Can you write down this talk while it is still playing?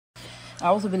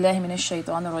أعوذ بالله من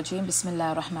الشيطان الرجيم بسم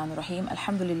الله الرحمن الرحيم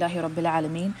الحمد لله رب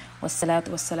العالمين والصلاة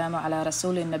والسلام على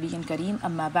رسول النبي كريم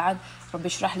أما بعد رب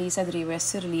اشرح لي صدري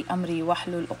ويسر لي أمري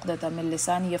واحلل عقدة من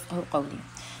لساني يفقهوا قولي.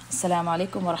 Assalamu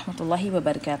alaikum wa rahmatullahi wa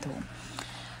barakatuh.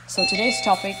 So today's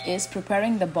topic is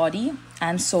preparing the body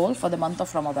and soul for the month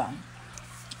of Ramadan.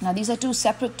 Now these are two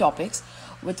separate topics.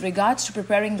 With regards to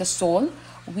preparing the soul,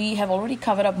 we have already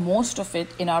covered up most of it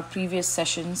in our previous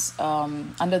sessions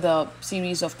under the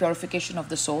series of purification of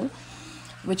the soul,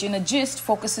 which in a gist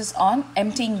focuses on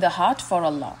emptying the heart for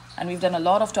Allah. And we've done a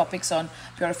lot of topics on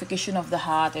purification of the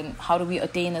heart and how do we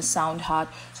attain a sound heart.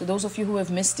 So those of you who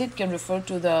have missed it can refer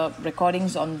to the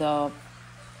recordings on the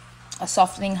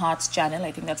Softening Hearts channel.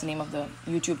 I think that's the name of the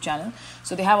YouTube channel.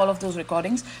 So they have all of those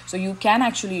recordings. So you can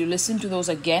actually listen to those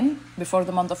again before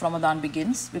the month of Ramadan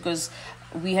begins, because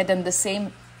we had done the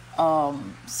same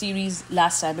series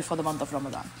last time before the month of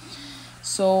Ramadan.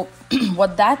 So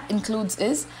what that includes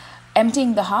is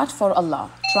emptying the heart for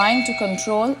Allah, trying to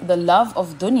control the love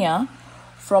of dunya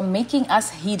from making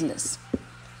us heedless,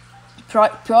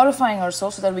 purifying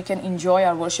ourselves so that we can enjoy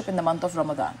our worship in the month of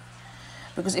Ramadan.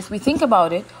 Because if we think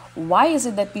about it, why is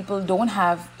it that people don't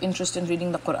have interest in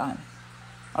reading the Qur'an?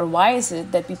 Or why is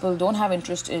it that people don't have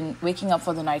interest in waking up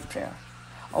for the night prayer?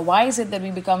 Or why is it that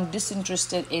we become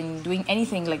disinterested in doing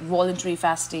anything like voluntary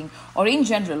fasting? Or in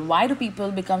general, why do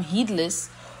people become heedless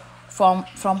from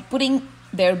putting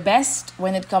their best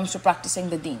when it comes to practicing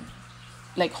the deen?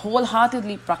 Like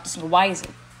wholeheartedly practicing. Why is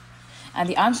it? And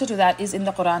the answer to that is in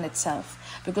the Qur'an itself.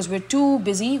 Because we're too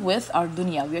busy with our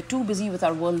dunya. We're too busy with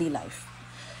our worldly life.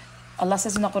 Allah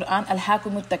says in the Qur'an,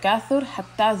 "Alhaakumut takathur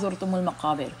hatta zurtumul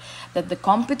maqabir," that the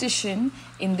competition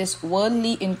in this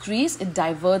worldly increase, it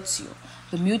diverts you.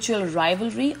 The mutual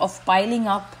rivalry of piling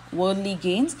up worldly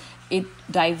gains, it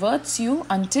diverts you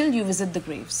until you visit the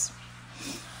graves.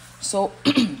 So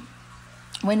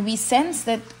when we sense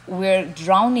that we're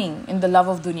drowning in the love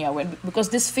of dunya, because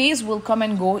this phase will come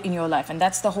and go in your life, and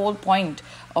that's the whole point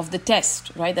of the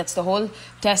test, right? That's the whole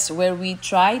test where we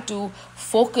try to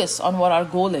focus on what our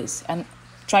goal is and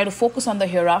try to focus on the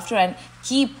hereafter and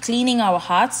keep cleaning our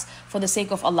hearts for the sake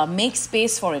of Allah. Make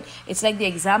space for it. It's like the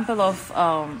example of,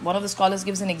 one of the scholars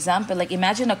gives an example, like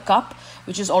imagine a cup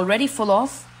which is already full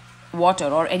of water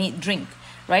or any drink,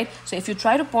 right? So if you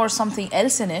try to pour something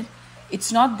else in it, it's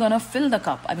not going to fill the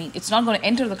cup. I mean, it's not going to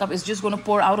enter the cup. It's just going to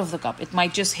pour out of the cup. It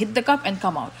might just hit the cup and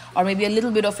come out. Or maybe a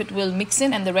little bit of it will mix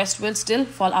in and the rest will still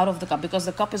fall out of the cup because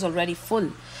the cup is already full.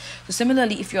 So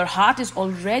similarly, if your heart is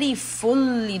already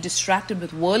fully distracted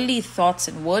with worldly thoughts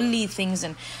and worldly things,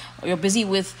 and you're busy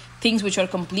with things which are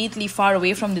completely far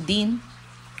away from the deen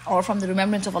or from the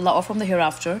remembrance of Allah or from the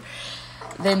hereafter,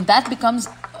 then that becomes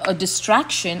a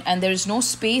distraction and there is no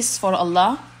space for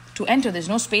Allah to enter. There's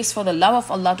no space for the love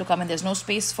of Allah to come in. There's no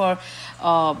space for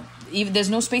there's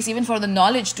no space even for the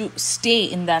knowledge to stay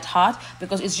in that heart,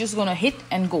 because it's just going to hit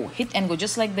and go,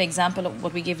 just like the example of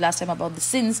what we gave last time about the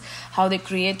sins, how they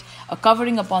create a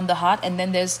covering upon the heart, and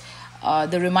then there's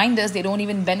the reminders, they don't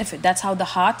even benefit. That's how the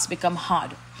hearts become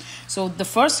hard. So the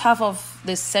first half of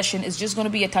this session is just going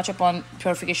to be a touch upon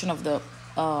purification of the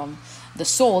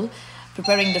soul,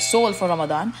 preparing the soul for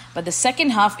Ramadan. But the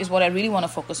second half is what I really want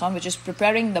to focus on, which is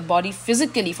preparing the body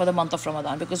physically for the month of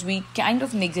Ramadan, because we kind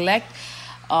of neglect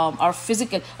our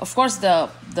physical. Of course, the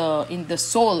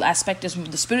soul aspect is,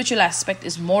 the spiritual aspect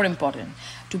is more important.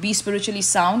 To be spiritually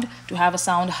sound, to have a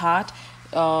sound heart,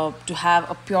 to have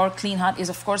a pure, clean heart is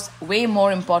of course way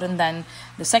more important than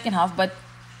the second half. But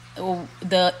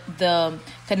the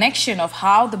connection of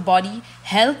how the body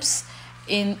helps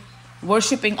in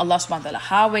worshipping Allah subhanahu wa ta'ala,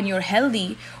 how when you're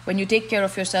healthy, when you take care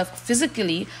of yourself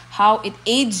physically, how it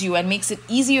aids you and makes it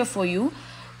easier for you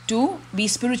to be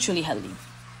spiritually healthy.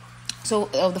 So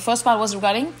the first part was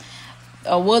regarding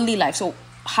worldly life. So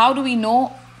how do we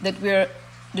know that we're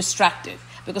distracted?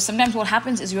 Because sometimes what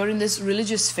happens is you're in this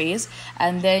religious phase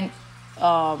and then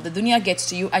the dunya gets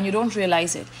to you and you don't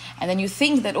realize it. And then you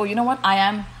think that, oh, you know what, I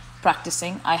am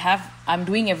practicing, I'm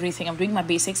doing everything, I'm doing my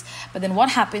basics. But then what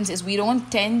happens is we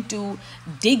don't tend to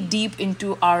dig deep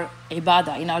into our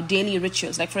ibadah, in our daily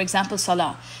rituals. Like for example,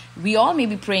 salah. We all may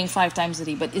be praying 5 times a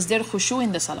day, but is there khushu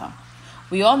in the salah?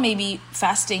 We all may be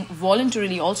fasting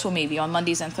voluntarily also, maybe on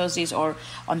Mondays and Thursdays or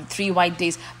on 3 white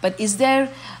days. But is there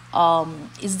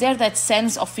that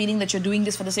sense of feeling that you're doing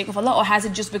this for the sake of Allah, or has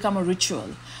it just become a ritual?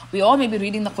 We all may be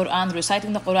reading the Qur'an,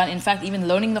 reciting the Qur'an, in fact even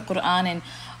learning the Qur'an and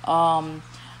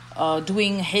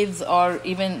doing hifz or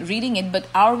even reading it, but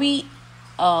are we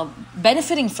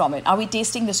benefiting from it? Are we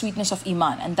tasting the sweetness of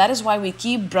Iman? And that is why we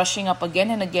keep brushing up again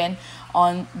and again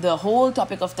on the whole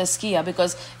topic of tazkiyah,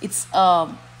 because it's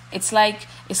it's like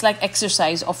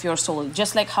exercise of your soul.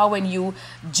 Just like how when you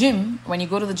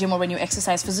go to the gym or when you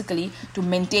exercise physically to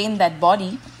maintain that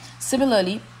body,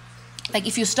 similarly, like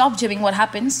if you stop gymming, what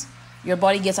happens? Your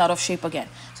body gets out of shape again.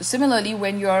 So similarly,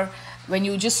 when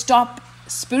you just stop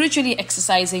spiritually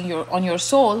exercising your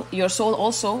soul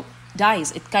also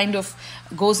dies. It kind of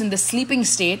goes in the sleeping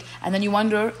state, and then you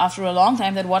wonder after a long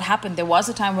time that what happened. There was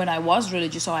a time when I was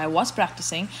religious or I was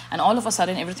practicing, and all of a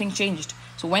sudden everything changed.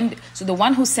 So the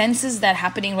one who senses that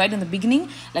happening right in the beginning,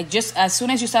 like just as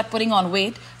soon as you start putting on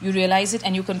weight, you realize it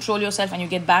and you control yourself and you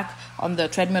get back on the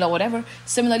treadmill or whatever.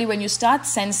 Similarly, when you start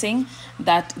sensing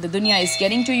that the dunya is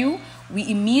getting to you, we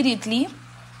immediately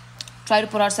try to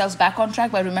put ourselves back on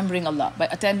track by remembering Allah, by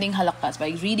attending halaqas, by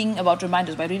reading about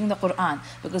reminders, by reading the Qur'an,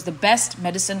 because the best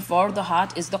medicine for the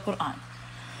heart is the Qur'an.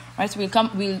 Right? So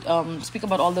we'll speak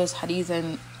about all those hadith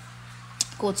and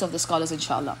quotes of the scholars,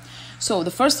 inshallah. So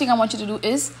the first thing I want you to do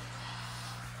is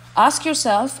ask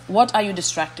yourself, what are you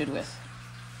distracted with?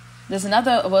 There's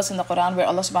another verse in the Qur'an where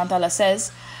Allah subhanahu wa ta'ala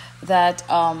says that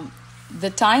the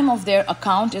time of their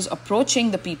account is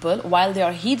approaching the people while they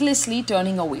are heedlessly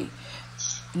turning away.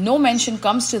 No mention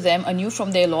comes to them anew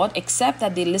from their Lord except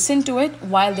that they listen to it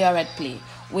while they are at play,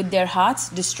 with their hearts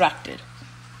distracted.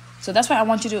 So that's why I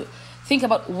want you to think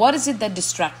about what is it that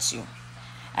distracts you,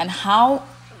 and how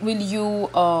will you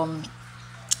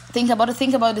think about it.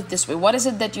 Think about it this way. What is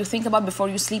it that you think about before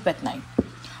you sleep at night?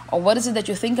 Or what is it that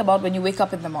you think about when you wake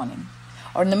up in the morning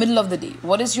or in the middle of the day?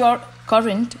 What is your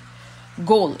current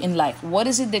goal in life? What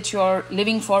is it that you're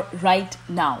living for right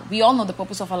now? We all know the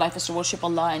purpose of our life is to worship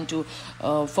Allah and to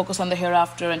focus on the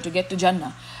hereafter and to get to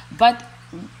Jannah. But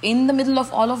in the middle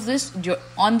of all of this,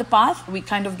 on the path, we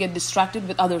kind of get distracted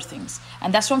with other things.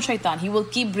 And that's from shaitan. He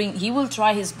will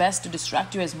try his best to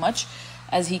distract you as much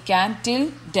as he can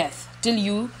till death, till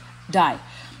you die.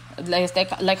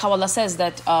 Like how Allah says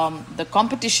that the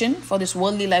competition for this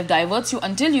worldly life diverts you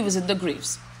until you visit the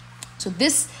graves. So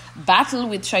this battle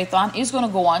with shaitan is going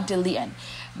to go on till the end.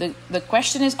 The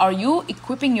question is, are you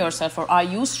equipping yourself, or are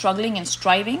you struggling and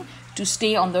striving to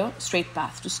stay on the straight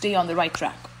path, to stay on the right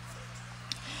track?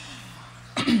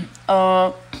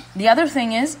 The other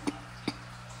thing is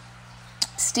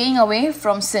staying away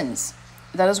from sins.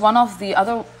 That is one of the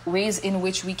other ways in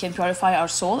which we can purify our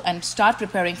soul and start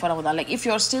preparing for Ramadan. Like if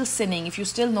you're still sinning, if you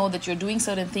still know that you're doing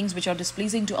certain things which are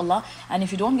displeasing to Allah, and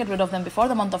if you don't get rid of them before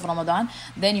the month of Ramadan,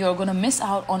 then you're going to miss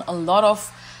out on a lot of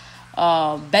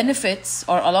benefits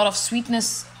or a lot of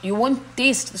sweetness. You won't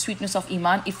taste the sweetness of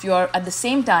Iman if you're at the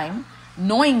same time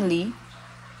knowingly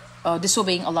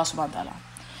disobeying Allah subhanahu wa ta'ala.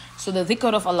 So the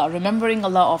dhikr of Allah, remembering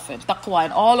Allah often, taqwa,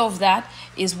 and all of that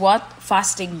is what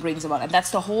fasting brings about. And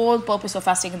that's the whole purpose of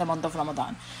fasting in the month of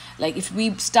Ramadan. Like if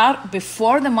we start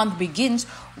before the month begins,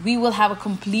 we will have a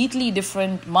completely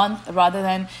different month rather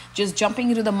than just jumping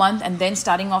into the month and then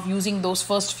starting off using those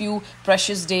first few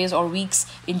precious days or weeks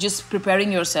in just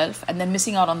preparing yourself and then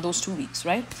missing out on those 2 weeks,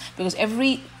 right? Because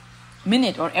every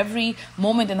minute or every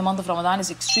moment in the month of Ramadan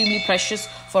is extremely precious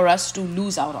for us to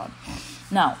lose out on.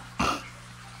 Now,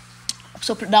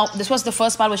 this was the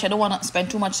first part, which I don't want to spend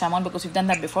too much time on because we've done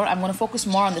that before. I'm going to focus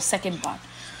more on the second part,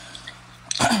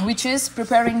 which is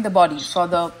preparing the body for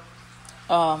the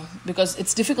because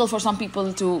it's difficult for some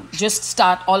people to just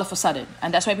start all of a sudden,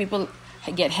 and that's why people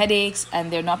get headaches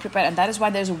and they're not prepared. And that is why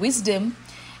there's wisdom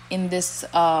in this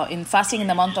in fasting in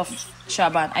the month of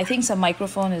Shaban. I think some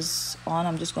microphone is on.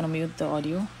 I'm just going to mute the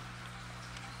audio.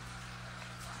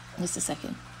 Just a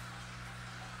second.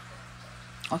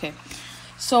 Okay.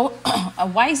 So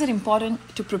why is it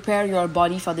important to prepare your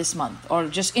body for this month, or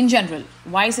just in general?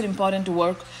 Why is it important to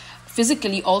work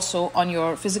physically also on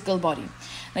your physical body?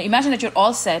 Now imagine that you're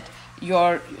all set,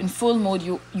 you're in full mood,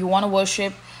 you want to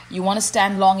worship, you want to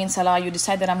stand long in salah, you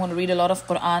decide that I'm going to read a lot of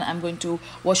Qur'an, I'm going to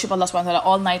worship Allah subhanahu wa ta'ala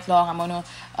all night long, I'm going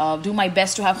to do my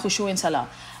best to have khushu in salah.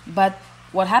 But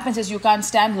what happens is you can't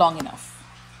stand long enough.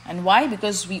 And why?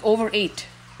 Because we overate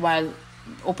while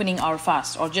opening our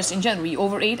fast, or just in general we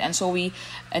overate, and so we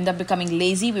end up becoming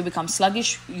lazy, we become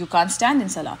sluggish, you can't stand in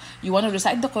salah. You want to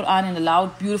recite the Quran in a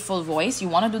loud beautiful voice, you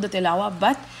want to do the tilawah,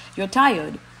 but you're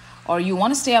tired, or you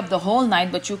want to stay up the whole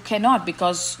night but you cannot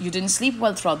because you didn't sleep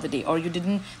well throughout the day, or you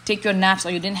didn't take your naps,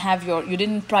 or you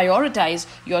didn't prioritize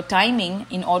your timing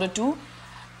in order to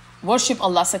worship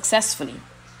Allah successfully.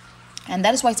 And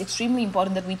that is why it's extremely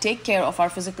important that we take care of our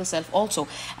physical self also.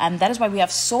 And that is why we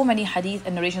have so many hadith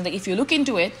and narrations. Like if you look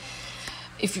into it,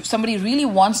 if somebody really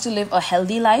wants to live a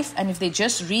healthy life, and if they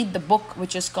just read the book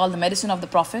which is called The Medicine of the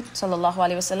Prophet sallallahu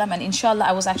alaihi wasallam, and inshallah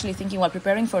I was actually thinking while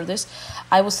preparing for this,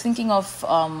 I was thinking of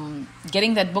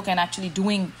getting that book and actually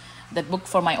doing that book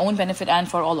for my own benefit and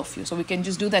for all of you. So we can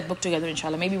just do that book together,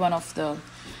 inshallah. Maybe one of the,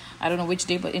 I don't know which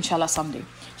day, but inshallah someday.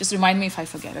 Just remind me if I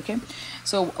forget, okay?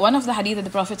 So one of the hadith that the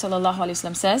Prophet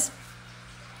ﷺ says,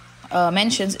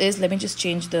 mentions is, let me just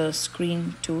change the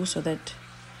screen too, so that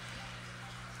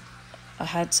I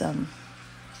had some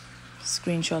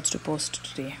screenshots to post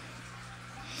today.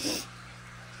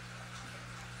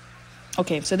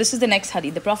 Okay, so this is the next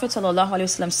hadith. The Prophet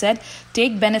ﷺ said,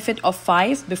 take benefit of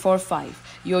 5 before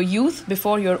 5. Your youth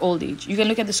before your old age. You can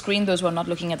look at the screen, those who are not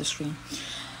looking at the screen.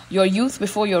 Your youth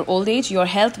before your old age. Your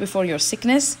health before your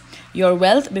sickness. Your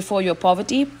wealth before your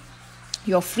poverty.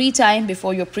 Your free time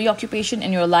before your preoccupation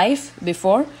in your life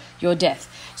before your death.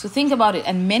 So think about it.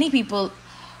 And many people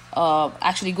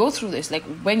actually go through this. Like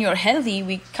when you're healthy,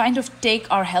 we kind of take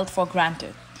our health for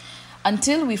granted.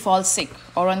 Until we fall sick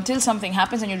or until something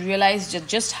happens and you realize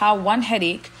just how one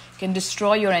headache can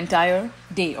destroy your entire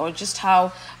day, or just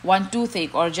how one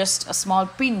toothache or just a small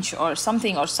pinch or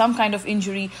something, or some kind of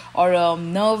injury or a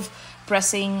nerve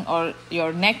pressing or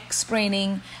your neck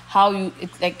spraining, how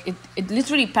it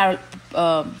literally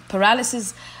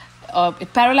paralyzes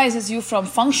you from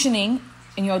functioning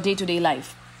in your day-to-day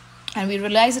life. And we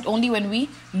realize it only when we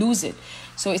lose it.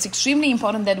 So it's extremely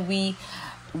important that we,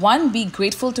 one, be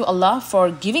grateful to Allah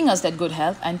for giving us that good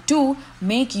health, and two,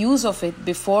 make use of it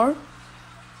before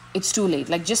it's too late.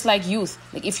 Like just like youth,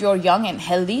 like if you're young and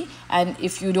healthy, and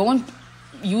if you don't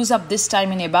use up this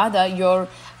time in ibadah, you're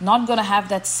not going to have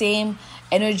that same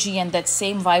energy and that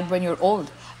same vibe when you're old,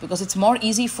 because it's more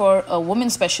easy for a woman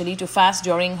especially to fast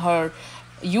during her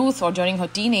youth or during her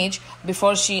teenage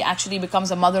before she actually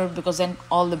becomes a mother, because then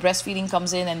all the breastfeeding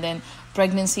comes in and then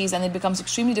pregnancies, and it becomes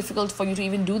extremely difficult for you to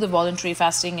even do the voluntary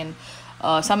fasting. And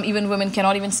some even women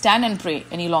cannot even stand and pray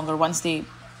any longer once they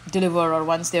deliver or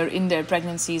once they're in their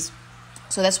pregnancies.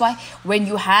 So that's why when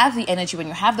you have the energy, when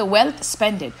you have the wealth,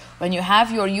 spend it. When you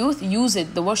have your youth, use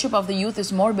it. The worship of the youth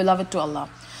is more beloved to Allah.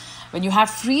 When you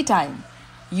have free time,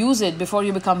 use it before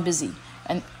you become busy.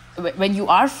 And when you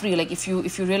are free, like if you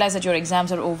realize that your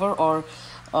exams are over or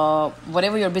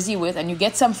whatever you're busy with, and you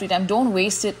get some free time, don't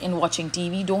waste it in watching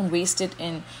TV. Don't waste it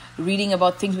in reading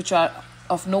about things which are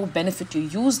of no benefit to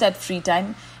you. Use that free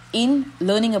time in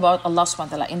learning about Allah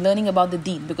subhanahu wa ta'ala, in learning about the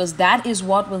deen, because that is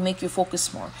what will make you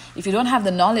focus more. If you don't have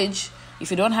the knowledge, if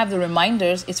you don't have the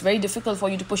reminders, it's very difficult for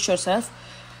you to push yourself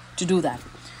to do that.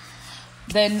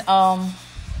 Then,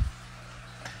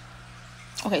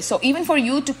 okay, so even for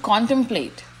you to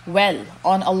contemplate well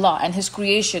on Allah and His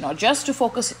creation, or just to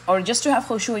focus, or just to have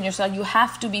khushu in yourself, you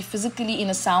have to be physically in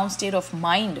a sound state of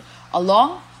mind,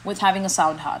 along with having a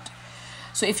sound heart.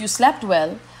 So if you slept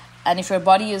well, and if your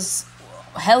body is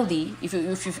healthy, if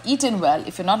you've eaten well,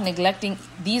 if you're not neglecting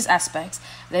these aspects,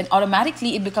 then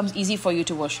automatically it becomes easy for you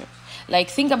to worship. Like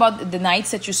think about the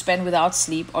nights that you spend without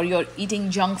sleep, or you're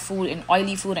eating junk food and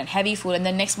oily food and heavy food, and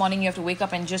then next morning you have to wake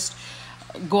up and just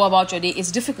go about your day.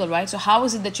 It's difficult, right? So how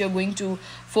is it that you're going to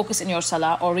focus in your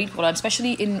salah or read Quran,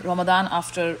 especially in Ramadan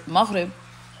after Maghrib?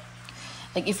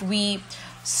 Like if we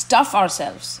stuff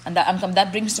ourselves, and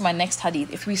that brings to my next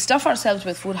hadith, if we stuff ourselves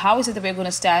with food, how is it that we're going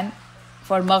to stand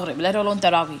for Maghrib, let alone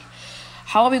Taraweeh?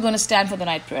 How are we going to stand for the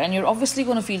night prayer? And you're obviously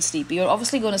going to feel sleepy, you're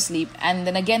obviously going to sleep, and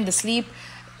then again the sleep,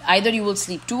 either you will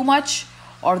sleep too much,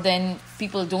 or then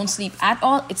people don't sleep at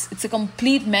all. It's a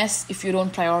complete mess if you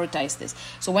don't prioritize this.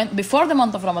 So before the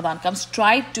month of Ramadan comes,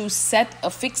 try to set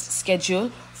a fixed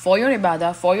schedule for your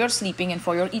ibadah, for your sleeping, and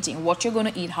for your eating. What you're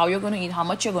going to eat, how you're going to eat, how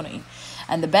much you're going to eat.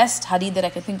 And the best hadith that I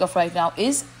can think of right now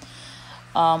is,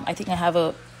 I think I have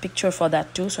a picture for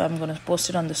that too, so I'm going to post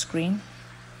it on the screen.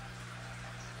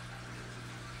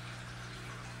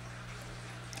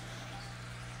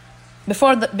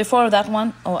 Before that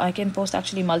one, I can post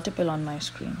actually multiple on my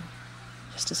screen.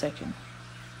 Just a second.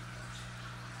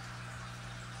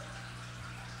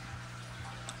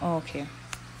 Okay.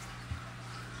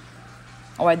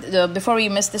 Alright, before we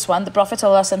miss this one, the Prophet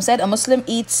ﷺ said, a Muslim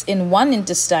eats in one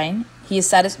intestine,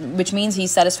 which means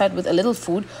he's satisfied with a little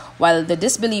food, while the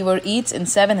disbeliever eats in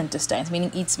 7 intestines,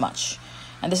 meaning eats much.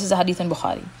 And this is a hadith in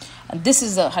Bukhari. And this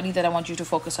is the hadith that I want you to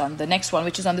focus on, the next one,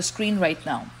 which is on the screen right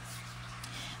now.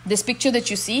 This picture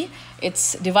that you see,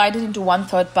 it's divided into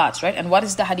 1/3 parts, right? And what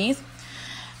is the hadith?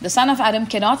 The son of Adam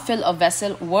cannot fill a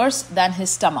vessel worse than his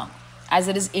stomach, as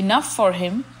it is enough for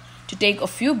him to take a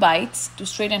few bites to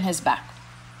straighten his back.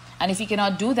 And if he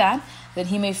cannot do that, then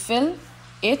he may fill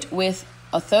it with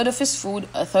 1/3 of his food,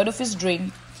 1/3 of his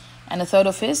drink, and 1/3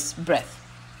 of his breath.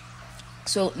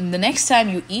 So the next time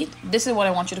you eat, this is what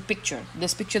I want you to picture.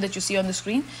 This picture that you see on the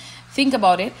screen, think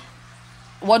about it.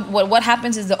 What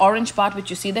happens is the orange part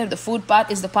which you see there, the food part,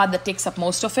 is the part that takes up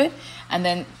most of it, and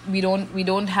then we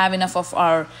don't have enough of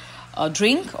our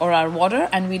drink or our water,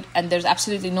 and there's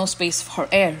absolutely no space for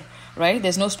air, right?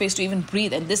 There's no space to even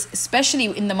breathe. And this, especially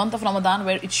in the month of Ramadan,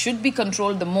 where it should be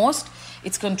controlled the most,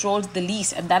 it's controlled the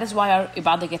least, and that is why our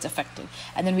ibadah gets affected.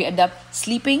 And then we end up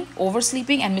sleeping,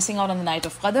 oversleeping, and missing out on the night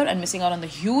of Qadr, and missing out on the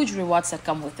huge rewards that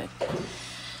come with it.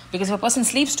 Because if a person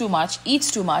sleeps too much,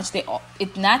 eats too much,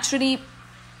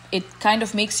 it kind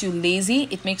of makes you lazy,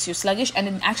 it makes you sluggish, and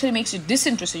it actually makes you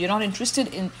disinterested. You're not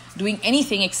interested in doing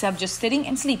anything except just sitting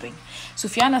and sleeping.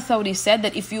 Sufyan al-Thawri said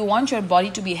that if you want your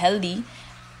body to be healthy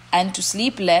and to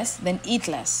sleep less, then eat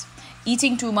less.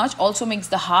 Eating too much also makes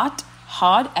the heart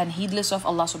hard and heedless of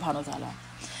Allah subhanahu wa ta'ala.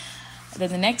 Then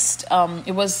the next,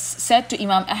 it was said to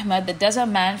Imam Ahmad that does a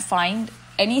man find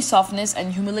any softness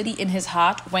and humility in his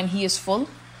heart when he is full?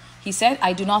 He said,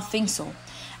 I do not think so.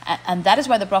 And that is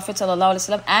why the Prophet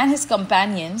ﷺ and his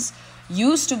companions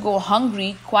used to go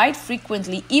hungry quite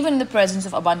frequently, even in the presence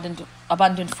of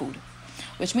abundant food.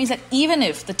 Which means that even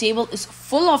if the table is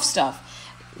full of stuff,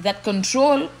 that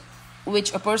control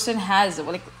which a person has,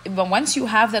 like once you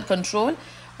have that control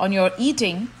on your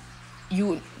eating,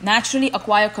 you naturally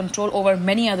acquire control over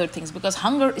many other things, because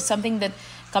hunger is something that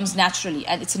comes naturally,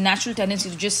 and it's a natural tendency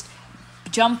to just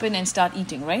jump in and start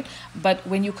eating, right? But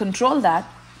when you control that,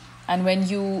 and when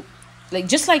you, like,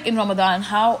 just like in Ramadan,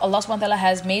 how Allah subhanahu wa ta'ala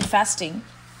has made fasting,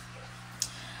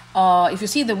 if you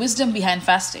see the wisdom behind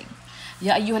fasting,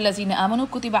 Ya ayyuhallazina amanu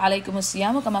kutiba alaykumus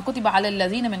siyamu kama kutiba alal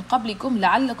ladzina min qablikum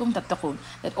la'allakum tattaqun.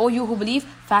 That, O you who believe,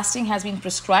 fasting has been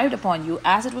prescribed upon you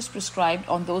as it was prescribed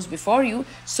on those before you,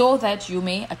 so that you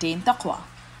may attain taqwa,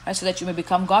 right? So that you may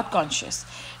become God conscious.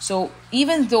 So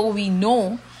even though we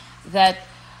know that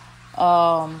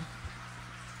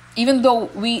even though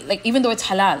it's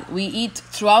halal, we eat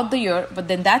throughout the year, but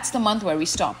then that's the month where we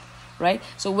stop, right?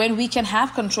 So when we can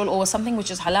have control over something which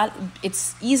is halal,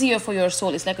 it's easier for your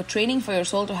soul. It's like a training for your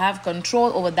soul to have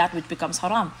control over that which becomes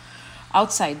haram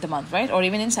outside the month, right? Or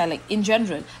even inside, like in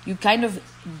general, you kind of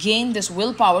gain this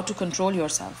willpower to control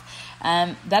yourself.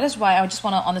 And that is why I just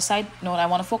want to, on the side note, I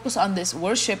want to focus on this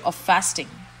worship of fasting,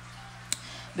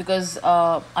 because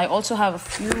I also have a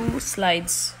few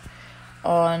slides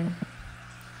on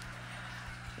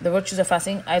the virtues of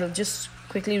fasting. I'll just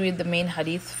quickly read the main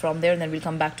hadith from there, and then we'll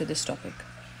come back to this topic.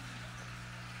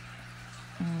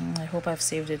 I hope I've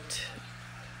saved it.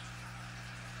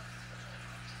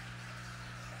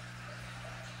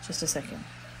 Just a second.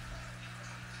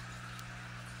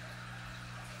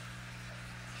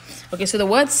 Okay, so the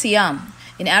word siyam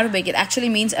in Arabic, it actually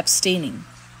means abstaining.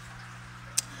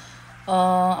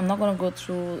 I'm not going to go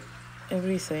through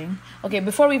everything. Okay,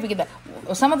 before we begin that,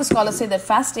 some of the scholars say that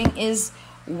fasting is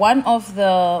one of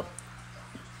the...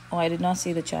 Oh, I did not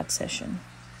see the chat session.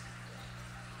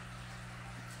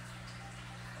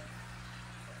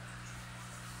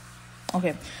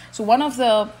 Okay, so one of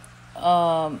the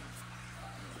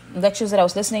lectures that I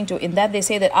was listening to, in that they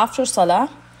say that after Salah,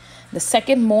 the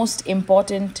second most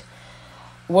important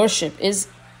worship is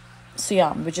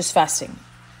Siyam, which is fasting.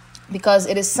 Because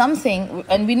it is something,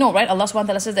 and we know, right? Allah subhanahu wa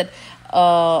ta'ala says that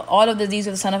all of the deeds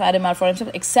of the son of Adam are for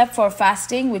himself, except for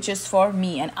fasting, which is for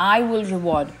me, and I will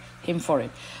reward him for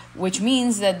it. Which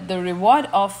means that the reward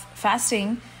of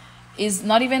fasting is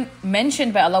not even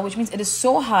mentioned by Allah, which means it is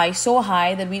so high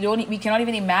that we cannot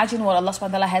even imagine what Allah subhanahu wa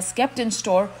ta'ala has kept in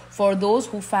store for those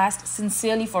who fast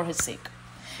sincerely for his sake.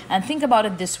 And think about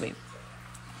it this way.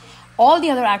 All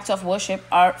the other acts of worship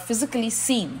are physically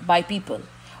seen by people.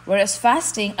 Whereas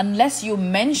fasting, unless you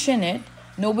mention it,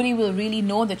 nobody will really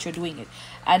know that you're doing it.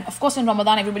 And of course in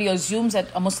Ramadan, everybody assumes that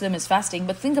a Muslim is fasting.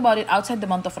 But think about it outside the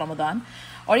month of Ramadan,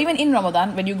 or even in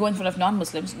Ramadan, when you go in front of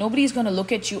non-Muslims, nobody is going to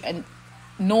look at you and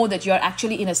know that you're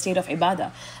actually in a state of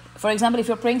ibadah. For example, if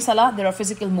you're praying salah, there are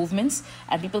physical movements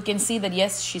and people can see that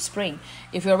yes, she's praying.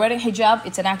 If you're wearing hijab,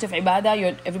 it's an act of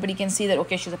ibadah. Everybody can see that,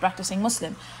 okay, she's a practicing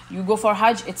Muslim. You go for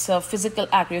hajj, it's a physical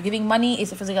act. You're giving money,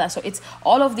 it's a physical act. So it's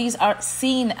all of these are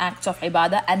seen acts of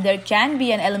ibadah, and there can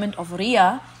be an element of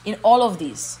riyah in all of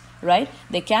these, right?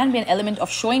 There can be an element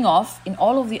of showing off in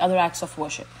all of the other acts of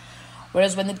worship.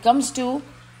 Whereas when it comes to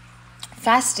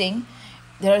fasting,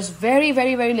 there is very,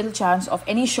 very, very little chance of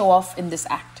any show off in this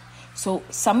act. So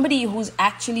somebody who's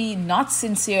actually not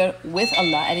sincere with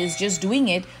Allah and is just doing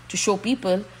it to show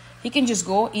people, he can just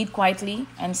go eat quietly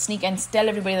and sneak and tell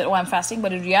everybody that, oh, I'm fasting.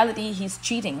 But in reality, he's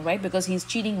cheating, right? Because he's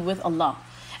cheating with Allah.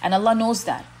 And Allah knows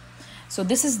that. So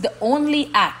this is the only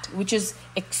act which is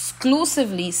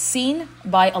exclusively seen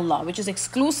by Allah, which is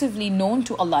exclusively known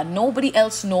to Allah. Nobody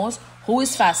else knows who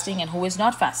is fasting and who is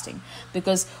not fasting.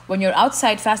 Because when you're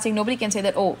outside fasting, nobody can say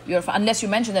that, oh, unless you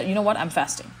mention that, you know what, I'm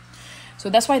fasting. So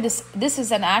that's why this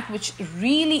is an act which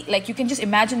really, like, you can just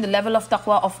imagine the level of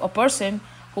taqwa of a person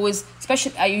who is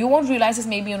special. You won't realize this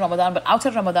maybe in Ramadan, but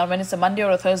outside Ramadan, when it's a Monday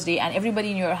or a Thursday and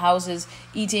everybody in your house is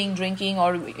eating, drinking,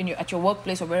 or at your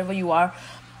workplace or wherever you are,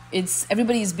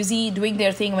 everybody is busy doing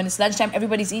their thing. When it's lunchtime,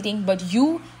 everybody's eating, but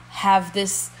you have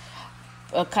this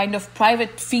kind of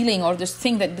private feeling or this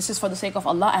thing that this is for the sake of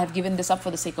Allah. I have given this up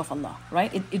for the sake of Allah,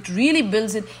 right? It really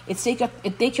builds it. It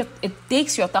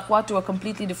takes your taqwa to a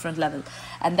completely different level,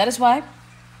 and that is why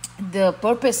the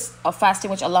purpose of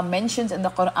fasting, which Allah mentions in the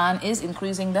Qur'an, is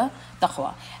increasing the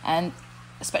taqwa. And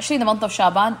especially in the month of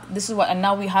Shaban, this is what, and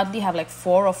now we hardly have like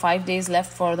 4 or 5 days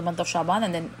left for the month of Shaban,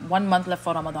 and then 1 month left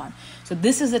for Ramadan. So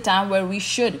this is the time where we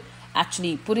should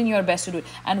actually put in your best to do it.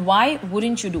 And why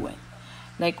wouldn't you do it?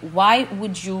 Like, why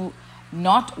would you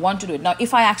not want to do it? Now,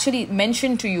 if I actually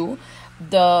mention to you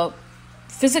the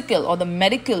physical or the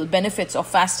medical benefits of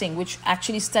fasting, which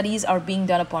actually studies are being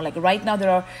done upon, like right now there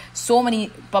are so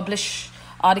many published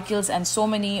articles and so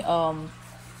many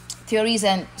theories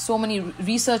and so many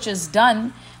researches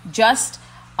done just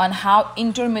on how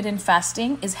intermittent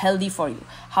fasting is healthy for you,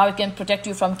 how it can protect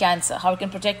you from cancer, how it can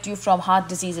protect you from heart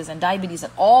diseases and diabetes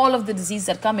and all of the diseases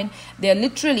that come in. They're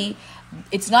literally,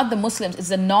 it's not the Muslims, it's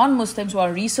the non-Muslims who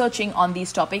are researching on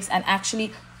these topics and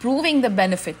actually proving the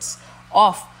benefits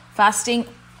of fasting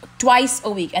twice a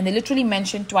week. And they literally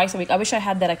mentioned twice a week. I wish I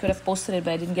had that. I could have posted it,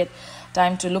 but I didn't get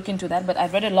time to look into that. But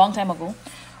I've read it a long time ago,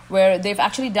 where they've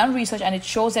actually done research, and it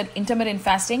shows that intermittent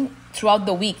fasting throughout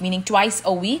the week, meaning twice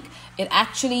a week, it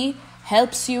actually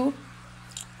helps you,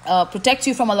 protects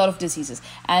you from a lot of diseases.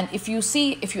 And if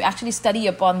you actually study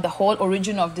upon the whole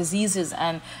origin of diseases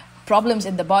and problems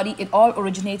in the body, it all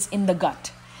originates in the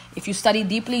gut. If you study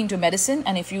deeply into medicine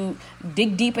and if you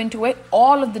dig deep into it,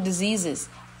 all of the diseases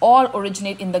all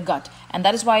originate in the gut. And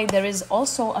that is why there is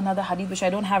also another hadith, which I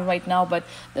don't have right now, but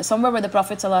there's somewhere where the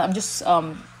Prophet, I'm just,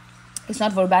 it's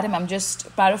not verbatim, I'm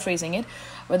just paraphrasing it,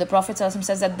 where the Prophet says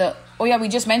that we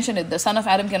just mentioned it, the son of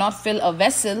Adam cannot fill a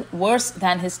vessel worse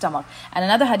than his stomach. And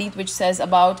another hadith which says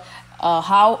about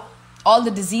how all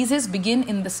the diseases begin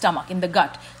in the stomach, in the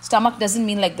gut. Stomach doesn't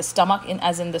mean like the stomach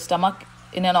as in the stomach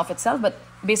in and of itself, but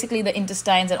basically the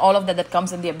intestines and all of that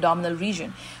comes in the abdominal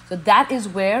region. So that is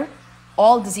where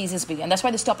all diseases begin. That's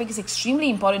why this topic is extremely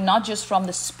important, not just from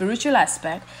the spiritual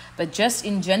aspect, but just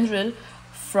in general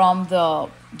from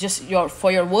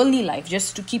for your worldly life,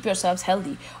 just to keep yourselves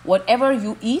healthy. Whatever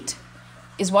you eat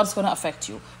is what's going to affect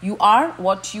you. You are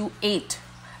what you ate.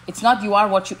 It's not you are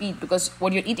what you eat, because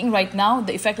what you're eating right now,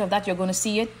 the effect of that, you're going to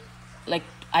see it like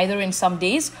either in some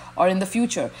days or in the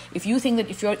future. If you think that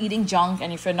if you're eating junk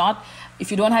and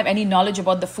if you don't have any knowledge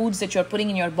about the foods that you're putting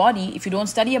in your body, if you don't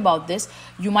study about this,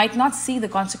 you might not see the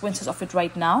consequences of it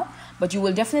right now, but you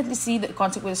will definitely see the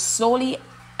consequences slowly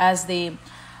as they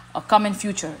come in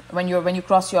future. When you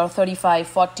cross your 35,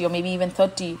 40, or maybe even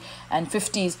 30 and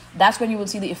 50s, that's when you will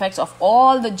see the effects of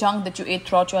all the junk that you ate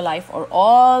throughout your life, or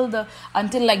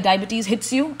until like diabetes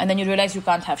hits you and then you realize you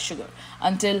can't have sugar,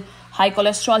 until high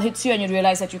cholesterol hits you and you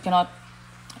realize that you cannot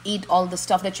eat all the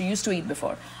stuff that you used to eat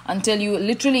before, until you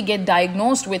literally get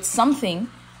diagnosed with something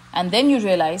and then you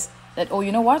realize that, oh,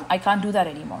 you know what, I can't do that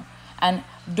anymore. And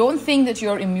don't think that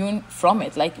you're immune from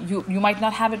it. Like you might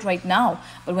not have it right now,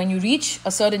 but when you reach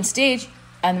a certain stage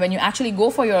and when you actually go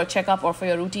for your checkup or for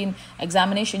your routine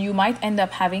examination, you might end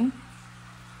up having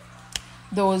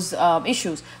those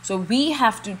issues. So we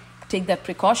have to take that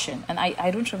precaution. And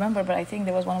I don't remember, but I think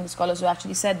there was one of the scholars who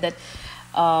actually said that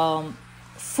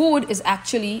food is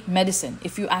actually medicine.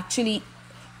 If you actually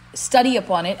study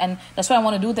upon it, and that's why I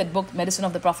want to do that book, Medicine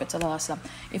of the Prophet ﷺ.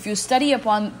 If you study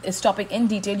upon this topic in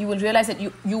detail, you will realize that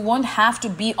you won't have to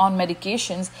be on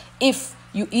medications if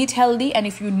you eat healthy and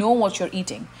if you know what you're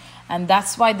eating. And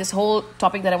that's why this whole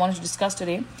topic that I wanted to discuss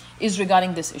today is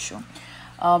regarding this issue.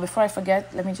 Before I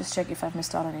forget, let me just check if I've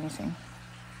missed out on anything.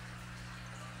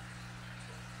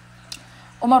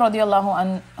 Umar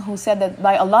radiallahu anhu said that,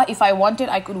 by Allah, if I wanted,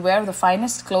 I could wear the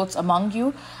finest clothes among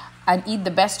you and eat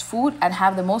the best food and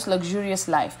have the most luxurious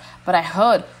life. But I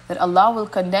heard that Allah will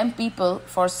condemn people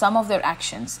for some of their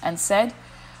actions and said,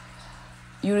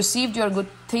 you received your good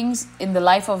things in the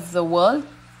life of the world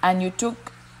and you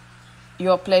took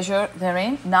your pleasure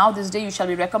therein. Now this day you shall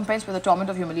be recompensed with the torment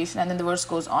of humiliation. And then the verse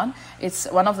goes on. It's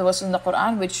one of the verses in the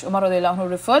Qur'an which Umar radiallahu anhu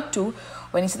referred to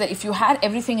when he said that if you had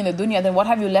everything in the dunya, then what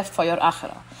have you left for your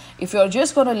akhirah? If you're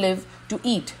just going to live to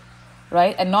eat,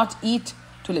 right, and not eat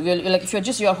to live, like if you're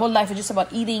just, your whole life is just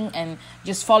about eating and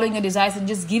just following your desires and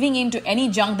just giving in to any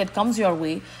junk that comes your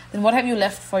way, then what have you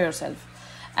left for yourself?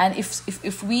 And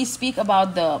if we speak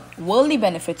about the worldly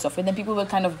benefits of it, then people will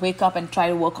kind of wake up and try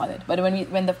to work on it. But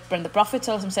when the Prophet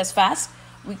says fast,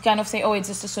 we kind of say, oh, it's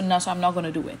just a sunnah, so I'm not going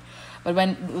to do it. But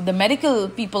when the medical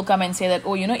people come and say that,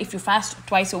 oh, if you fast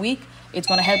twice a week, it's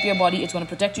going to help your body, it's going to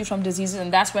protect you from diseases,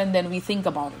 and that's when then we think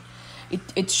about it.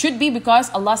 It should be because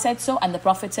Allah said so and the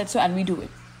Prophet said so, and we do it.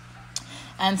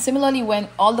 And similarly, when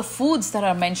all the foods that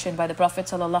are mentioned by the Prophet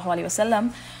sallallahu alaihi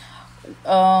wasallam,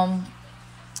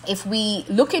 if we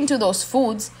look into those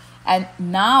foods, and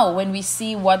now when we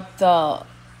see what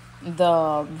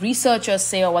the researchers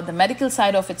say or what the medical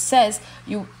side of it says,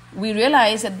 we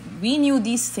realize that we knew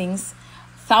these things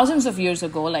thousands of years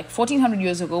ago, like 1400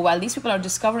 years ago, while these people are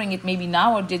discovering it maybe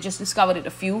now, or they just discovered it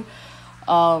a few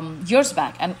years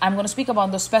back. And I'm going to speak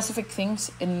about those specific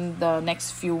things in the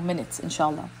next few minutes,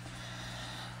 inshallah.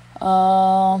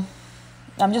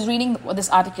 I'm just reading this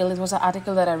article. It was an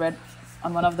article that I read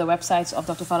on one of the websites of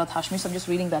Dr. Farhad Hashmi, so I'm just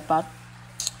reading that part.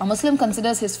 A Muslim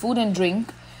considers his food and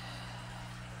drink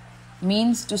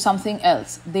means to something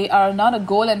else. They are not a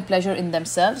goal and pleasure in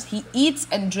themselves. He eats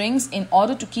and drinks in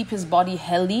order to keep his body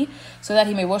healthy so that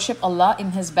he may worship Allah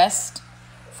in his best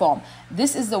form.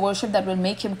 This is the worship that will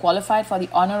make him qualified for the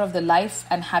honor of the life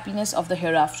and happiness of the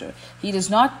hereafter. He does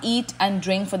not eat and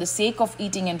drink for the sake of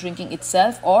eating and drinking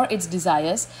itself or its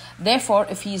desires. Therefore,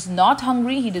 if he is not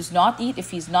hungry, he does not eat.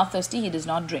 If he is not thirsty, he does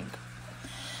not drink.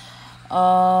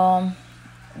 I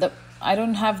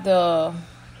don't have the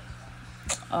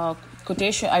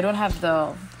quotation. I don't have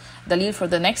the dalil for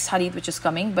the next hadith which is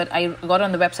coming, but I got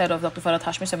on the website of Dr. Farhad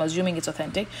Hashmi, so I'm assuming it's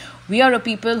authentic. We are a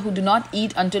people who do not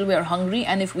eat until we are hungry,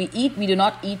 and if we eat, we do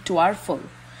not eat to our full.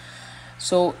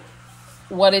 So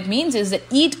what it means is that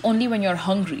eat only when you're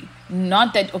hungry,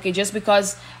 not that, okay, just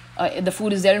because the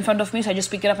food is there in front of me, so I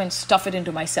just pick it up and stuff it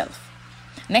into myself.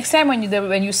 Next time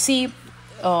when you see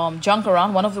junk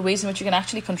around, one of the ways in which you can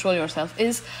actually control yourself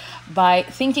is by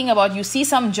thinking about, you see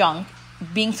some junk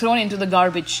being thrown into the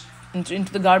garbage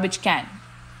can,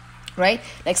 right?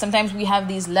 Like sometimes we have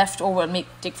these leftover,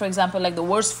 take for example like the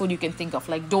worst food you can think of,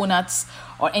 like donuts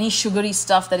or any sugary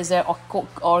stuff that is there,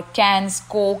 or cans,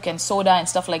 Coke and soda and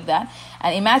stuff like that.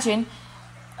 And imagine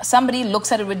somebody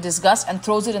looks at it with disgust and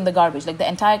throws it in the garbage, like the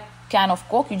entire can of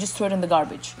Coke, you just throw it in the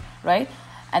garbage, right?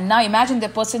 And now imagine the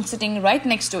person sitting right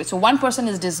next to it. So one person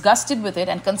is disgusted with it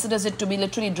and considers it to be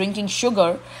literally drinking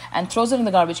sugar and throws it in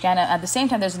the garbage can. And at the same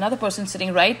time, there's another person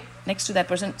sitting right next to that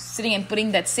person, sitting and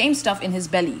putting that same stuff in his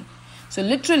belly. So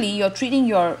literally, you're treating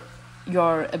your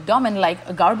abdomen like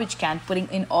a garbage can, putting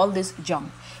in all this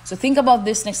junk. So think about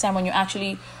this next time when you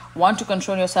actually want to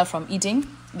control yourself from eating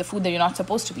the food that you're not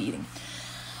supposed to be eating.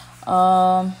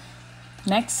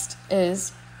 Next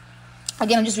is,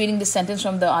 again, I'm just reading this sentence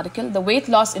from the article. The weight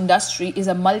loss industry is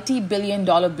a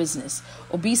multi-billion-dollar business.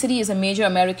 Obesity is a major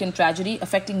American tragedy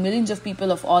affecting millions of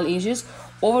people of all ages.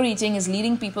 Overeating is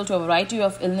leading people to a variety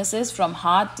of illnesses, from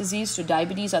heart disease to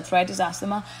diabetes, arthritis,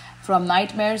 asthma, from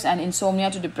nightmares and insomnia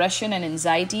to depression and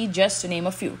anxiety, just to name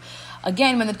a few.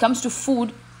 Again, when it comes to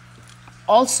food,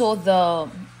 also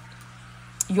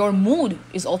your mood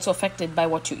is also affected by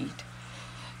what you eat.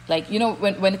 Like,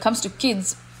 when it comes to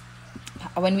kids,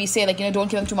 when we say, like,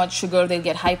 don't give them too much sugar, they'll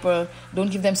get hyper,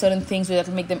 don't give them certain things that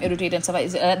will make them irritate and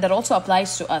stuff, that also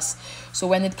applies to us. So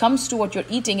when it comes to what you're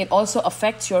eating, it also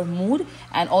affects your mood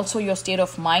and also your state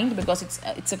of mind, because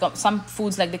some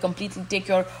foods, like, they completely take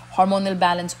your hormonal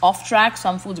balance off track,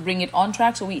 some foods bring it on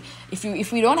track. So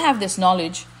if we don't have this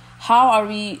knowledge, how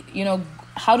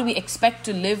do we expect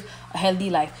to live a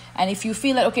healthy life? And if you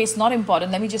feel that, okay, it's not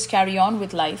important, let me just carry on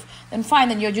with life, then fine,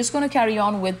 then you're just going to carry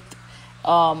on with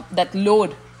that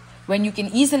load, when you can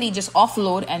easily just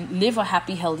offload and live a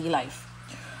happy, healthy life,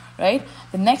 right?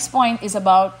 The next point is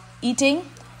about eating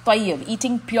tayyib,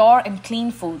 eating pure and clean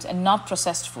foods and not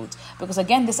processed foods, because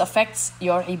again, this affects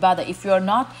your ibadah. If you're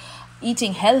not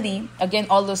eating healthy, again,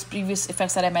 all those previous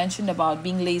effects that I mentioned about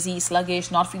being lazy,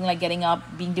 sluggish, not feeling like getting up,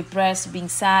 being depressed, being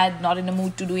sad, not in the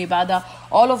mood to do ibadah,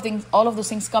 all of those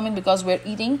things come in because we're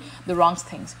eating the wrong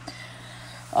things.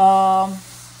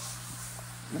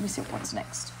 Let me see what's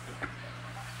next.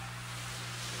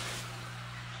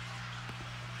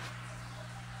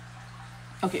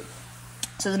 Okay,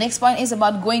 so the next point is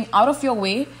about going out of your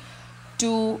way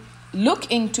to look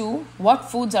into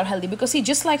what foods are healthy. Because see,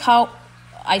 just like how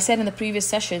I said in the previous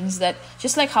sessions, that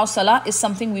just like how salah is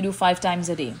something we do 5 times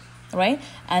a day, right?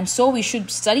 And so we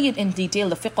should study it in detail,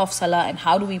 the fiqh of salah, and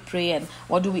how do we pray, and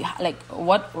what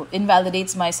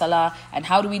invalidates my salah, and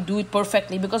how do we do it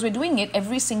perfectly, because we're doing it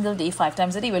every single day, 5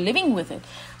 times a day. We're living with it.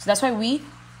 So that's why we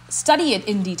study it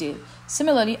in detail.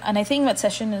 Similarly, and I think that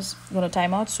session is going to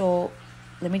time out, so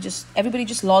everybody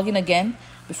just log in again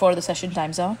before the session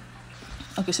times out.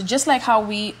 Okay, so just like how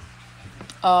we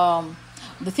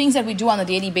the things that we do on a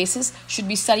daily basis should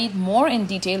be studied more in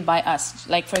detail by us.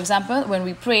 Like, for example, when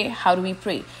we pray, how do we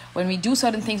pray? When we do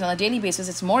certain things on a daily basis,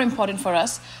 it's more important for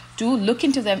us to look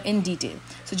into them in detail.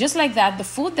 So just like that, the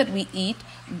food that we eat,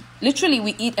 literally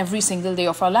we eat every single day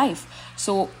of our life.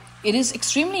 So it is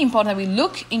extremely important that we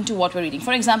look into what we're eating.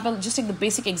 For example, just take the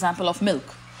basic example of milk.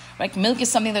 Right? Milk is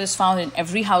something that is found in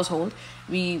every household.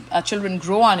 Our children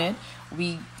grow on it.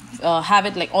 We have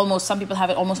it some people have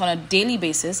it almost on a daily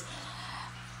basis.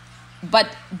 But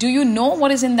do you know what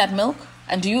is in that milk?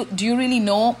 And do you really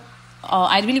know?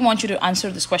 I really want you to answer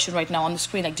this question right now on the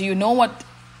screen. Like, do you know what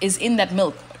is in that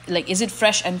milk? Like, is it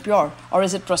fresh and pure, or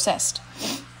is it processed?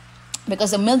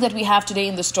 Because the milk that we have today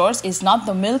in the stores is not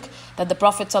the milk that the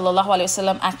Prophet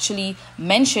ﷺ actually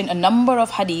mentioned a number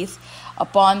of hadith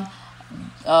upon.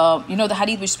 The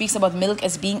hadith which speaks about milk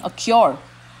as being a cure.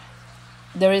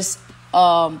 There is,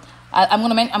 I'm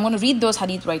going to read those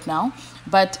hadith right now,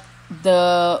 but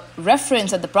the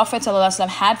reference that the Prophet ﷺ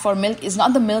had for milk is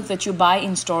not the milk that you buy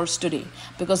in stores today,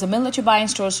 because the milk that you buy in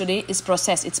stores today is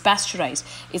processed, it's pasteurized,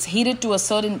 it's heated to a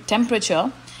certain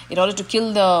temperature in order to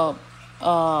kill the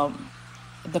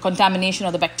contamination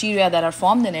or the bacteria that are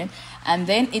formed in it, and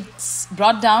then it's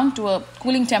brought down to a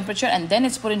cooling temperature, and then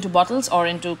it's put into bottles or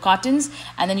into cartons,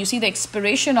 and then you see the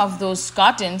expiration of those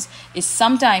cartons is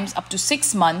sometimes up to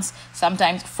 6 months,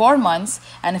 sometimes 4 months,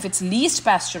 and if it's least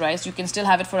pasteurized, you can still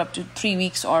have it for up to 3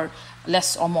 weeks or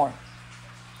less or more.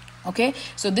 Okay,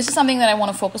 so this is something that I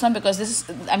want to focus on, because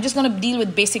I'm just going to deal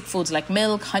with basic foods like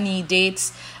milk, honey,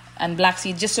 dates, and black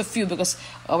seed, just a few, because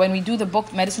when we do the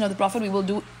book Medicine of the Prophet, we will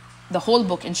do the whole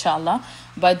book, inshallah.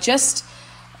 But just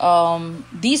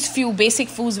these few basic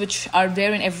foods which are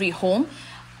there in every home,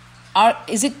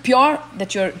 is it pure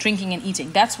that you're drinking and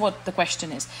eating? That's what the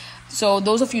question is. So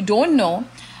those of you don't know,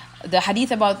 the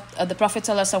hadith about the Prophet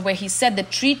ﷺ, where he said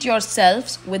that treat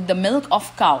yourselves with the milk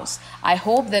of cows. I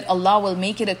hope that Allah will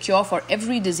make it a cure for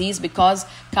every disease, because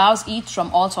cows eat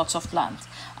from all sorts of plants.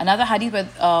 Another hadith where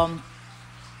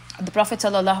the Prophet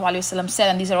ﷺ said,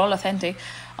 and these are all authentic,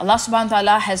 Allah subhanahu wa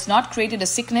ta'ala has not created a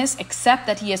sickness except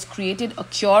that He has created a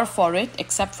cure for it,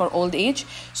 except for old age.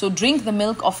 So drink the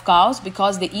milk of cows,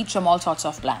 because they eat from all sorts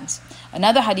of plants.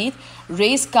 Another hadith,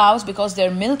 raise cows because their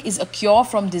milk is a cure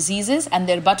from diseases and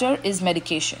their butter is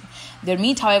medication. Their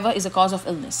meat, however, is a cause of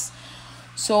illness.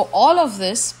 So all of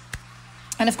this,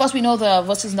 and of course we know the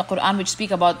verses in the Qur'an which speak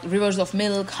about rivers of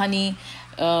milk, honey.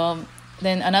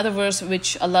 Then another verse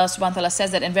which Allah subhanahu wa ta'ala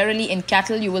says that, and verily in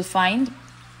cattle you will find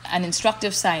an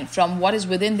instructive sign. From what is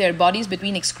within their bodies,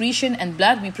 between excretion and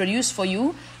blood, we produce for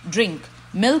you drink,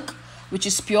 milk which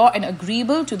is pure and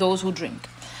agreeable to those who drink.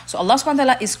 So Allah subhanahu wa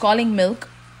ta'ala is calling milk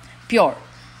pure.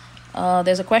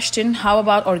 There's a question, how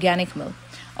about organic milk?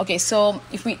 Okay, so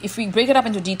if we break it up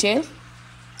into detail,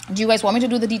 do you guys want me to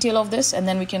do the detail of this, and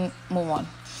then we can move on?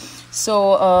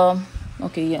 So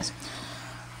okay, yes.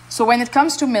 So when it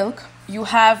comes to milk, you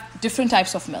have different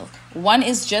types of milk. One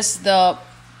is just the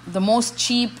most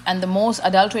cheap and the most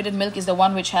adulterated milk is the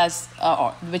one which has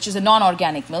which is a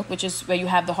non-organic milk, which is where you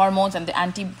have the hormones and the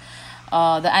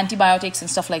antibiotics and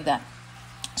stuff like that.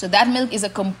 So that milk is a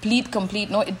complete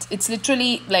no, it's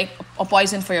literally like a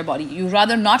poison for your body. You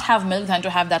rather not have milk than to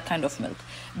have that kind of milk.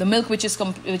 The milk which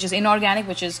is inorganic,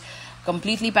 which is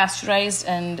completely pasteurized,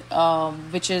 and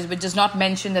which does not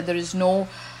mention that there is no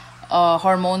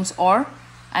hormones or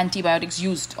antibiotics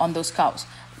used on those cows.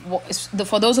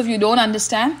 For those of you who don't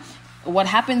understand, what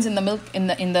happens in the milk in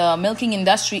the milking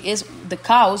industry is the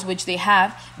cows which they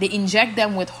inject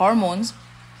them with hormones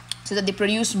so that they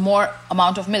produce more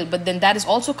amount of milk, but then that is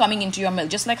also coming into your milk.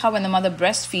 Just like how when the mother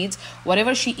breastfeeds,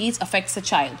 whatever she eats affects the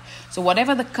child. So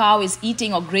whatever the cow is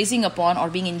eating or grazing upon or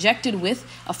being injected with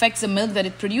affects the milk that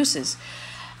it produces.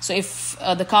 So if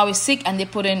the cow is sick and they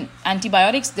put in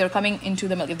antibiotics, they're coming into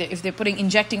the milk. If they're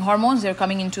injecting hormones, they're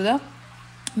coming into the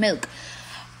milk.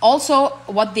 Also,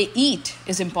 what they eat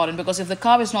is important, because if the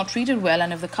cow is not treated well,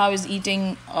 and if the cow is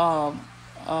eating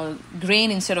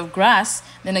grain instead of grass,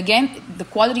 then again, the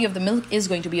quality of the milk is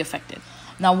going to be affected.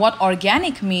 Now, what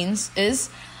organic means is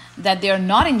that they are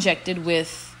not injected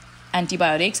with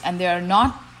antibiotics and they are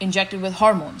not injected with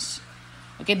hormones.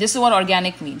 Okay, this is what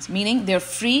organic means, meaning they're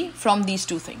free from these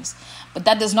two things. But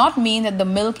that does not mean that the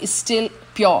milk is still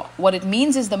pure. What it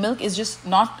means is the milk is just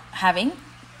not having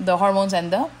the hormones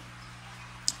and the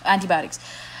antibiotics.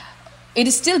 It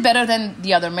is still better than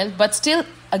the other milk, but still,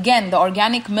 again, the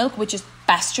organic milk which is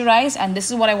pasteurized, and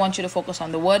this is what I want you to focus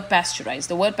on, the word pasteurized.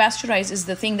 The word pasteurized is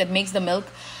the thing that makes the milk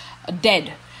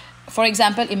dead. For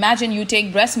example, imagine you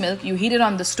take breast milk, you heat it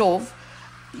on the stove,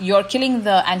 you're killing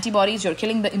the antibodies, you're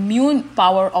killing the immune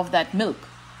power of that milk.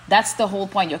 That's the whole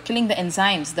point. You're killing the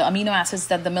enzymes, the amino acids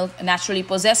that the milk naturally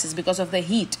possesses because of the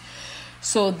heat.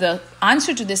 So the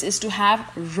answer to this is to have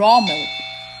raw milk.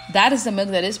 That is the milk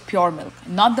that is pure milk,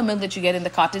 not the milk that you get in the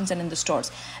cartons and in the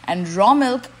stores. And raw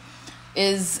milk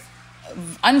is,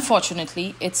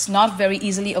 unfortunately, it's not very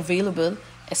easily available,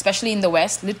 especially in the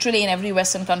West. Literally in every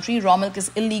Western country, raw milk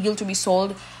is illegal to be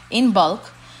sold in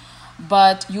bulk,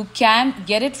 but you can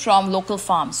get it from local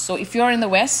farms. So if you're in the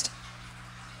West,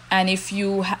 and if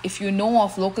you know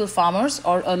of local farmers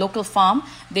or a local farm,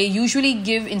 they usually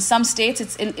give, in some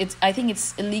states, I think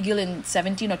it's illegal in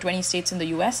 17 or 20 states in the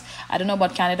US. I don't know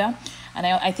about Canada, and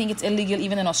I think it's illegal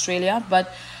even in Australia.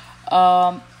 But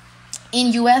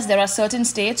in US, there are certain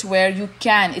states where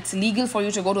it's legal for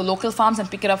you to go to local farms and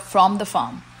pick it up from the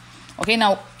farm. Okay,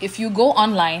 now if you go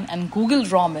online and Google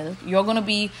raw milk, you're going to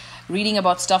be reading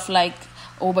about stuff like,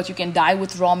 oh, but you can die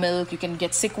with raw milk, you can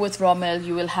get sick with raw milk,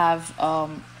 you will have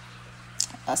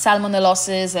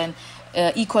salmonellosis and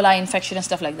E. coli infection and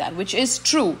stuff like that, which is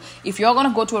true. If you're going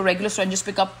to go to a regular store and just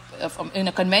pick up in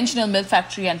a conventional milk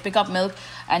factory and pick up milk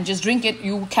and just drink it,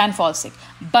 you can fall sick.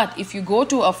 But if you go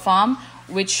to a farm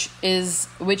which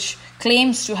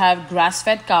claims to have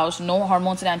grass-fed cows, no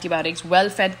hormones and antibiotics,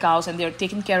 well-fed cows, and they're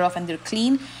taken care of and they're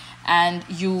clean, and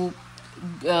you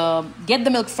get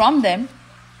the milk from them,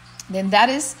 then that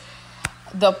is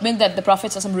the milk that the Prophet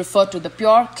ﷺ referred to, the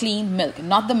pure, clean milk,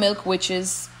 not the milk which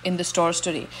is in the stores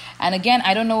today. And again,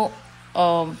 I don't know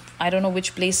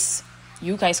which place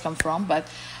you guys come from, but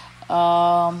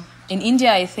in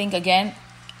India, I think, again,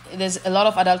 there's a lot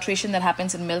of adulteration that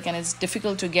happens in milk, and it's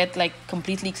difficult to get like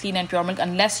completely clean and pure milk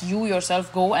unless you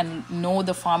yourself go and know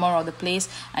the farmer or the place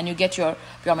and you get your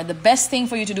pure milk. The best thing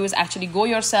for you to do is actually go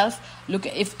yourself, look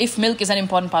if milk is an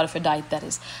important part of your diet, that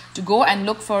is, to go and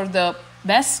look for the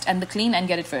best and the clean and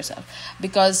get it for yourself.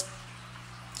 Because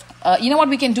you know what,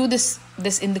 we can do this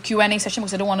in the Q&A session,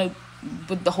 because I don't want to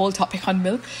put the whole topic on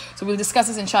milk. So we'll discuss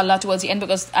this inshallah towards the end,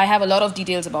 because I have a lot of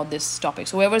details about this topic.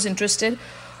 So whoever's interested,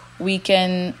 we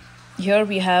can, here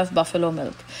we have buffalo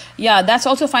milk. Yeah, that's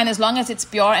also fine as long as it's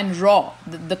pure and raw.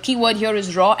 The key word here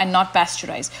is raw and not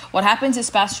pasteurized. What happens is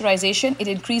pasteurization, it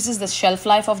increases the shelf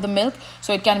life of the milk,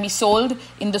 so it can be sold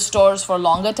in the stores for a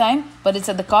longer time, but it's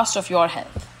at the cost of your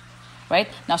health. Right?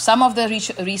 Now, some of the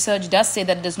research does say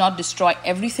that it does not destroy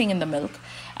everything in the milk.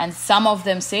 And some of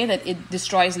them say that it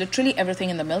destroys literally everything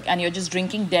in the milk, and you're just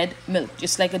drinking dead milk,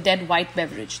 just like a dead white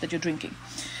beverage that you're drinking.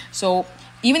 So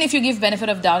even if you give benefit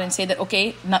of doubt and say that,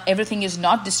 okay, not everything is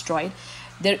not destroyed,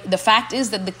 the fact is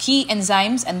that the key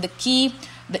enzymes and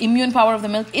the immune power of the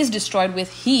milk is destroyed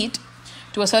with heat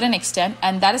to a certain extent,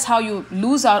 and that is how you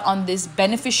lose out on these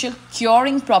beneficial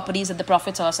curing properties that the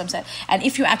Prophet ﷺ said. And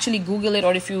if you actually Google it,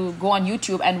 or if you go on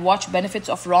YouTube and watch benefits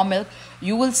of raw milk,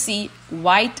 you will see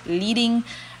leading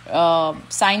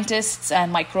scientists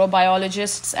and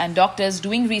microbiologists and doctors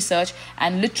doing research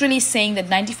and literally saying that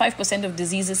 95% of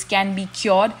diseases can be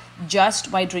cured just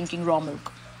by drinking raw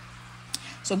milk.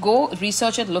 So go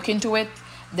research it, look into it.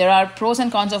 There are pros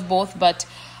and cons of both, but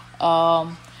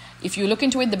if you look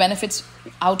into it, the benefits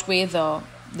outweigh the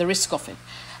risk of it.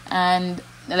 And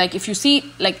like if you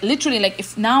see, like literally, like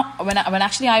if now when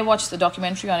actually I watched the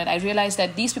documentary on it, I realized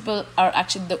that these people are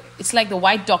actually it's like the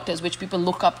white doctors which people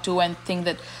look up to and think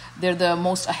that they're the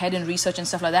most ahead in research and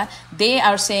stuff like that. They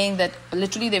are saying that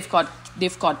literally they've got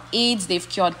AIDS, they've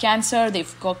cured cancer,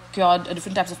 they've cured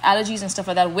different types of allergies and stuff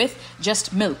like that with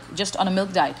just milk, just on a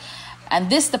milk diet. And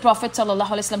this the Prophet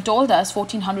ﷺ told us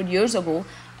 1400 years ago.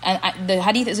 And the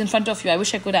hadith is in front of you. I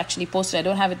wish I could actually post it. I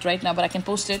don't have it right now, but I can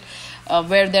post it.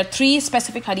 Where there are 3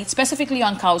 specific hadiths specifically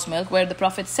on cow's milk, where the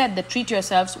Prophet said that treat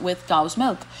yourselves with cow's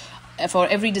milk. For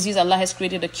every disease, Allah has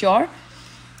created a cure.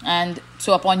 And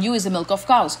so upon you is the milk of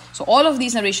cows. So all of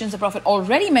these narrations the Prophet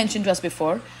already mentioned to us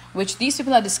before, which these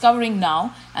people are discovering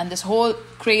now. And this whole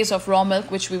craze of raw milk,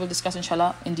 which we will discuss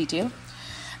inshallah in detail.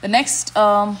 The next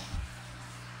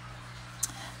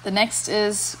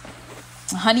is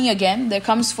honey again. There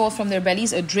comes forth from their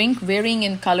bellies a drink varying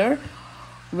in color,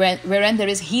 wherein there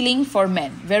is healing for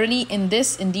men. Verily, in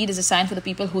this indeed is a sign for the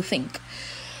people who think.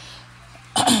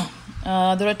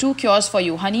 There are 2 cures for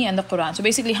you, honey and the Qur'an. So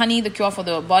basically, honey, the cure for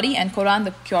the body, and Qur'an,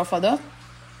 the cure for the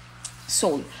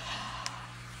soul.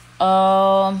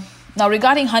 Now,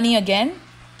 regarding honey again,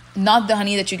 not the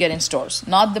honey that you get in stores,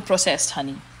 not the processed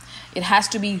honey. It has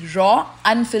to be raw,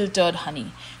 unfiltered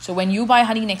honey. So when you buy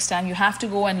honey next time, you have to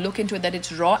go and look into it that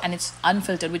it's raw and it's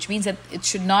unfiltered, which means that it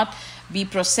should not be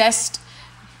processed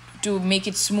to make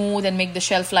it smooth and make the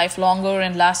shelf life longer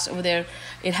and last over there.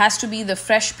 It has to be the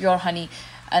fresh, pure honey.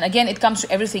 And again, it comes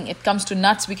to everything. It comes to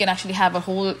nuts. We can actually have a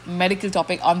whole medical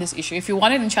topic on this issue. If you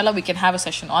want it, inshallah, we can have a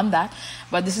session on that.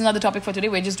 But this is not the topic for today.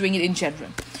 We're just doing it in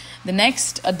general. The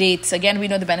next, dates. Again, we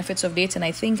know the benefits of dates. And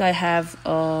I think I have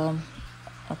a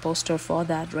poster for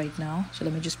that right now. So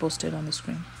let me just post it on the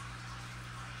screen.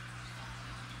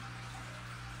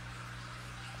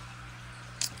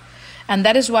 And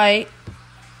that is why...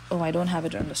 Oh, I don't have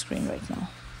it on the screen right now.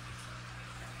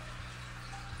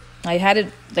 I had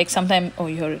it like sometime... Oh,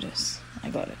 here it is. I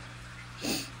got it.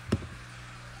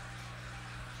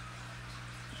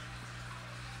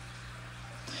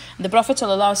 The Prophet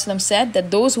ﷺ said that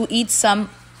those who eat some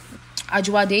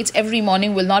ajwa dates every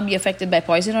morning will not be affected by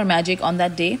poison or magic on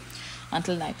that day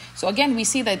until night. So again, we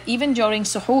see that even during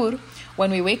suhoor,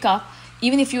 when we wake up,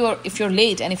 even if you're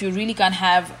late and if you really can't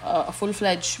have a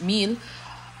full-fledged meal,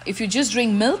 if you just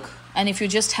drink milk and if you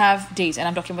just have dates, and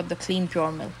I'm talking about the clean,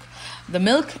 pure milk, the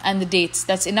milk and the dates,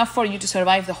 that's enough for you to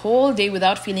survive the whole day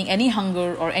without feeling any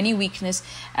hunger or any weakness.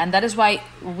 And that is why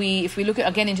if we look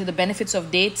again into the benefits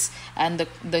of dates and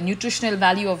the nutritional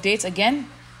value of dates, again,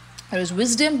 there is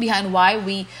wisdom behind why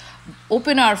we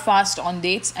open our fast on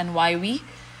dates and why we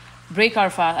break our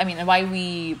fast, why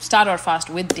we start our fast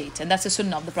with dates. And that's the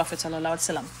sunnah of the Prophet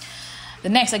ﷺ. The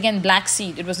next, again, black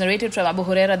seed. It was narrated from Abu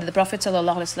Hurairah that the Prophet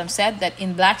ﷺ said that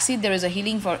in black seed there is a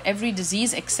healing for every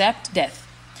disease except death.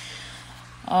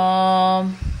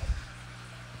 And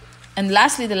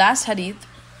lastly, the last hadith,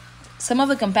 some of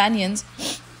the companions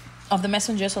of the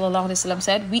Messenger ﷺ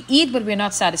said, we eat but we're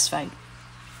not satisfied.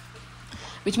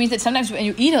 Which means that sometimes when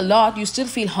you eat a lot, you still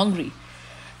feel hungry.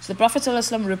 So the Prophet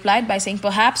ﷺ replied by saying,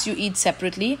 perhaps you eat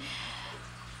separately.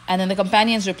 And then the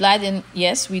companions replied, and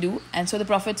yes, we do. And so the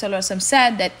Prophet ﷺ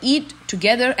said that eat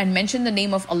together and mention the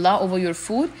name of Allah over your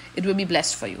food, it will be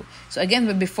blessed for you. So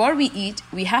again, before we eat,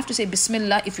 we have to say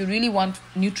Bismillah if you really want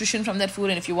nutrition from that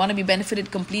food, and if you want to be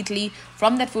benefited completely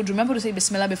from that food, remember to say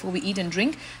Bismillah before we eat and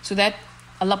drink, so that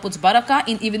Allah puts barakah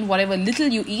in even whatever little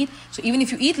you eat. So even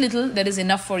if you eat little, that is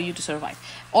enough for you to survive.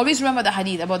 Always remember the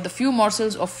hadith about the few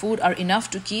morsels of food are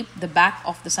enough to keep the back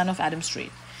of the son of Adam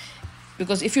straight.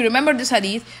 Because if you remember this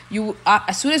hadith, you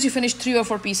as soon as you finish 3 or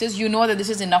 4 pieces, you know that this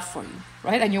is enough for you,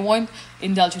 right? And you won't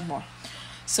indulge in more.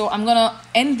 So I'm going to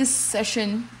end this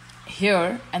session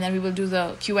here, and then we will do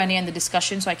the Q&A and the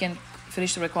discussion, so I can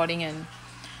finish the recording and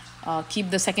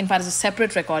keep the second part as a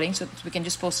separate recording, so we can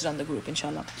just post it on the group,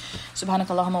 inshallah.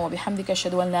 Subhanakallahumma wa bihamdika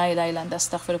ashhadu an la ilaha illa anta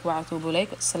astaghfiruka wa atubu ilaik.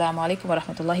 Assalamu alaikum wa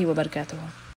rahmatullahi wa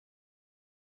barakatuh.